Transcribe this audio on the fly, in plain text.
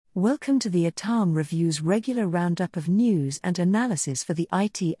Welcome to the ITAM Review's regular roundup of news and analysis for the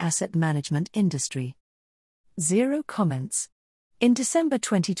IT asset management industry. Zero comments. In December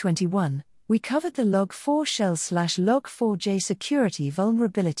 2021, we covered the Log4 Shell/Log4j security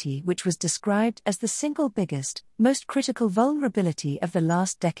vulnerability, which was described as the single biggest, most critical vulnerability of the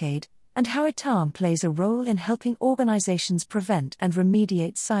last decade, and how ITAM plays a role in helping organizations prevent and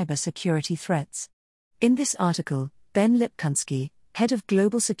remediate cybersecurity threats. In this article, Ben Lipkunski, Head of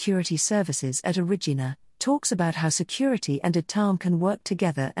Global Security Services at Origina, talks about how security and ITAM can work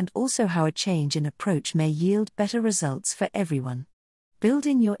together and also how a change in approach may yield better results for everyone.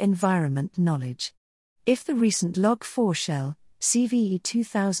 Building your environment knowledge. If the recent Log4 Shell, CVE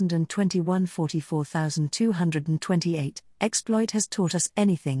 2021-44228, exploit has taught us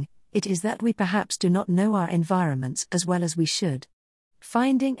anything, it is that we perhaps do not know our environments as well as we should.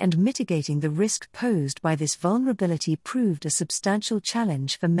 Finding and mitigating the risk posed by this vulnerability proved a substantial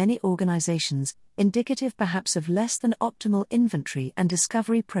challenge for many organizations, indicative perhaps of less than optimal inventory and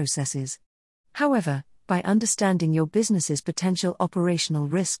discovery processes. However, by understanding your business's potential operational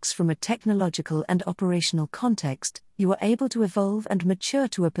risks from a technological and operational context, you are able to evolve and mature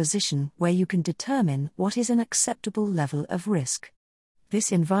to a position where you can determine what is an acceptable level of risk.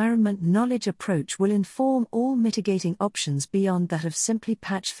 This environment knowledge approach will inform all mitigating options beyond that of simply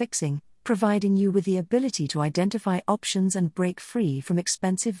patch fixing, providing you with the ability to identify options and break free from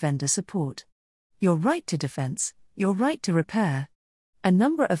expensive vendor support. Your right to defense, your right to repair. A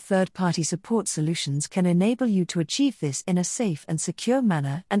number of third-party support solutions can enable you to achieve this in a safe and secure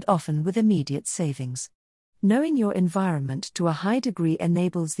manner and often with immediate savings. Knowing your environment to a high degree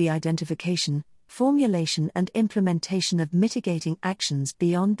enables the identification, formulation and implementation of mitigating actions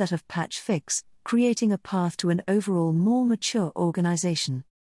beyond that of patch fix, creating a path to an overall more mature organization.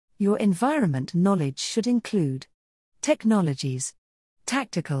 Your environment knowledge should include technologies,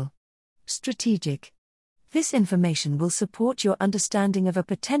 tactical, strategic. This information will support your understanding of a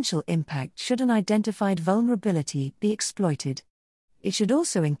potential impact should an identified vulnerability be exploited. It should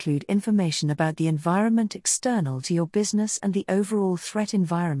also include information about the environment external to your business and the overall threat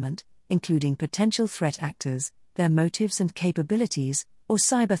environment, including potential threat actors, their motives and capabilities, or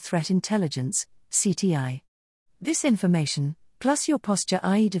cyber threat intelligence, CTI. This information, plus your posture,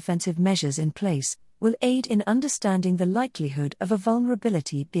 i.e. defensive measures in place, will aid in understanding the likelihood of a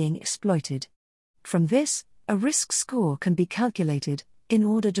vulnerability being exploited. From this, a risk score can be calculated, in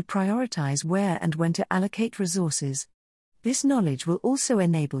order to prioritize where and when to allocate resources. This knowledge will also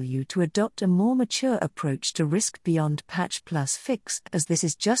enable you to adopt a more mature approach to risk beyond patch plus fix, as this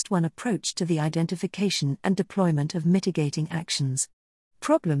is just one approach to the identification and deployment of mitigating actions.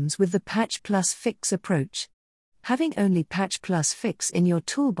 Problems with the patch plus fix approach. Having only patch plus fix in your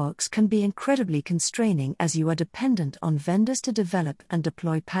toolbox can be incredibly constraining, as you are dependent on vendors to develop and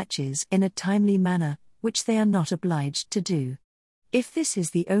deploy patches in a timely manner, which they are not obliged to do. If this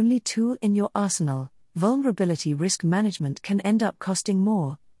is the only tool in your arsenal, vulnerability risk management can end up costing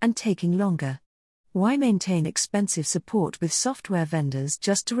more and taking longer. Why maintain expensive support with software vendors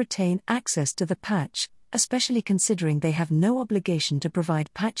just to retain access to the patch, especially considering they have no obligation to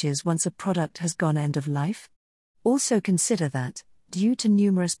provide patches once a product has gone end of life? Also consider that, due to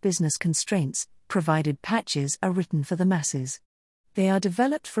numerous business constraints, provided patches are written for the masses. They are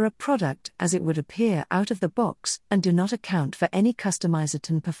developed for a product as it would appear out of the box and do not account for any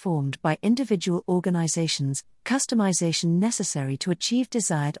customization performed by individual organizations, customization necessary to achieve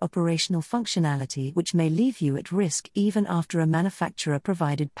desired operational functionality, which may leave you at risk even after a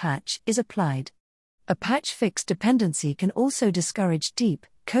manufacturer-provided patch is applied. A patch fix dependency can also discourage deep,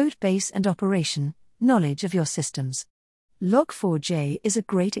 code base and operation knowledge of your systems. Log4j is a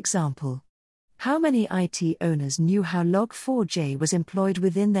great example. How many IT owners knew how Log4j was employed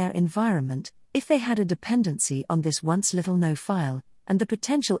within their environment, if they had a dependency on this once little no file, and the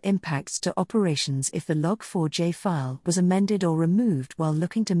potential impacts to operations if the Log4j file was amended or removed while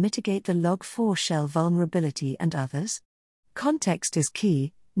looking to mitigate the Log4 Shell vulnerability and others? Context is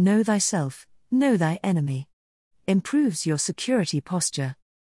key. Know thyself, know thy enemy. Improves your security posture.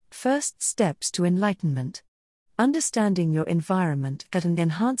 First steps to enlightenment. Understanding your environment at an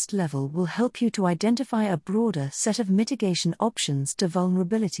enhanced level will help you to identify a broader set of mitigation options to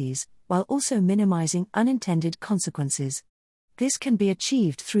vulnerabilities, while also minimizing unintended consequences. This can be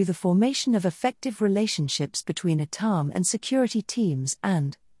achieved through the formation of effective relationships between ITAM and security teams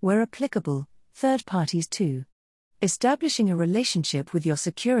and, where applicable, third parties too. Establishing a relationship with your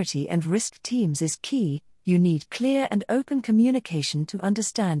security and risk teams is key. You need clear and open communication to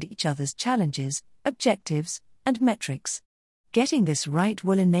understand each other's challenges, objectives, and metrics. Getting this right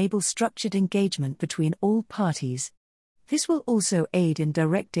will enable structured engagement between all parties. This will also aid in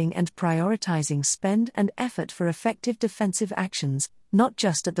directing and prioritizing spend and effort for effective defensive actions, not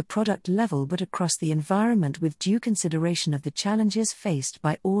just at the product level but across the environment with due consideration of the challenges faced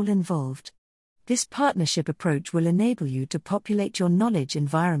by all involved. This partnership approach will enable you to populate your knowledge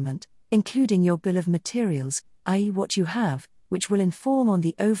environment, including your bill of materials, i.e., what you have, which will inform on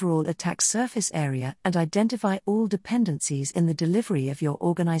the overall attack surface area and identify all dependencies in the delivery of your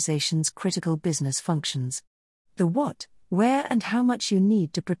organization's critical business functions. The what, where, and how much you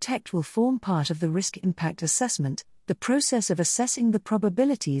need to protect will form part of the risk impact assessment, the process of assessing the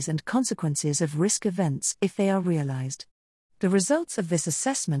probabilities and consequences of risk events if they are realized. The results of this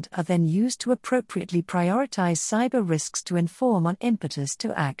assessment are then used to appropriately prioritize cyber risks to inform on impetus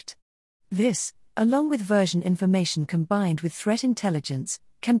to act. This, along with version information combined with threat intelligence,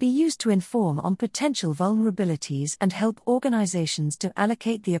 can be used to inform on potential vulnerabilities and help organizations to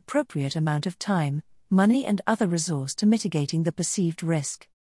allocate the appropriate amount of time, money, and other resource to mitigating the perceived risk.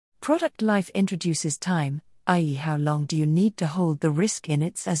 Product life introduces time, i.e., how long do you need to hold the risk in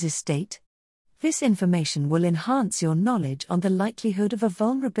its as-is state? This information will enhance your knowledge on the likelihood of a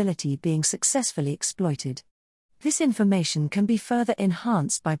vulnerability being successfully exploited. This information can be further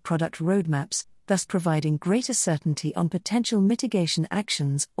enhanced by product roadmaps, thus providing greater certainty on potential mitigation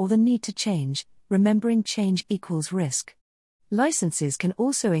actions or the need to change, remembering change equals risk. Licenses can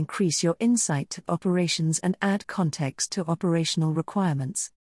also increase your insight to operations and add context to operational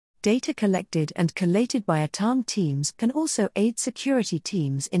requirements. Data collected and collated by ITAM teams can also aid security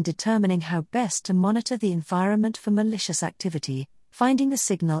teams in determining how best to monitor the environment for malicious activity, finding the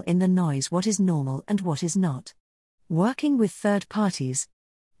signal in the noise, what is normal and what is not. Working with third parties.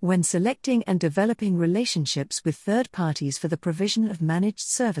 When selecting and developing relationships with third parties for the provision of managed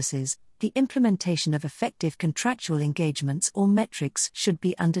services, the implementation of effective contractual engagements or metrics should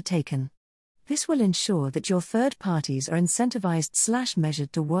be undertaken. This will ensure that your third parties are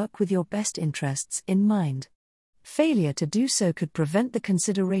incentivized/measured to work with your best interests in mind. Failure to do so could prevent the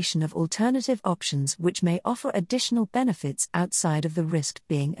consideration of alternative options which may offer additional benefits outside of the risk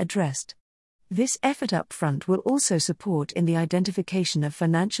being addressed. This effort up front will also support in the identification of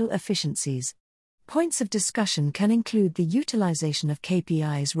financial efficiencies. Points of discussion can include the utilization of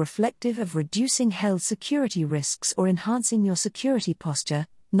KPIs reflective of reducing health security risks or enhancing your security posture,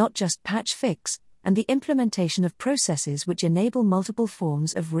 not just patch fix, and the implementation of processes which enable multiple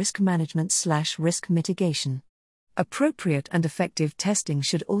forms of risk management/risk mitigation. Appropriate and effective testing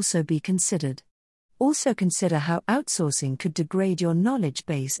should also be considered. Also consider how outsourcing could degrade your knowledge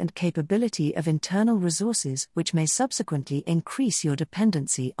base and capability of internal resources, which may subsequently increase your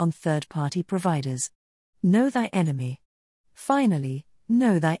dependency on third-party providers. Know thy enemy. Finally,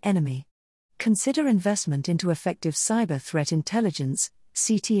 know thy enemy. Consider investment into effective cyber threat intelligence,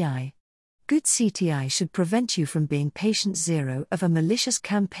 CTI. Good CTI should prevent you from being patient zero of a malicious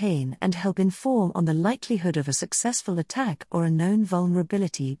campaign and help inform on the likelihood of a successful attack or a known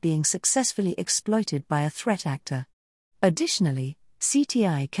vulnerability being successfully exploited by a threat actor. Additionally,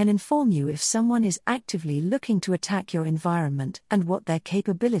 CTI can inform you if someone is actively looking to attack your environment and what their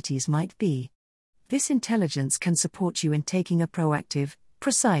capabilities might be. This intelligence can support you in taking a proactive,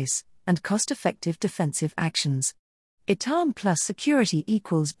 precise, and cost-effective defensive actions. ITAM plus security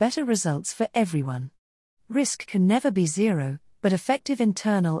equals better results for everyone. Risk can never be zero, but effective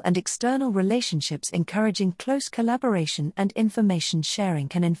internal and external relationships encouraging close collaboration and information sharing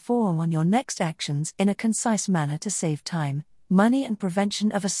can inform on your next actions in a concise manner to save time, money, and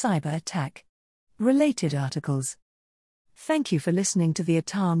prevention of a cyber attack. Related articles. Thank you for listening to the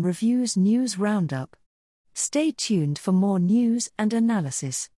ITAM Reviews News Roundup. Stay tuned for more news and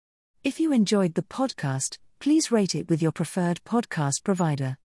analysis. If you enjoyed the podcast, please rate it with your preferred podcast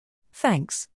provider. Thanks.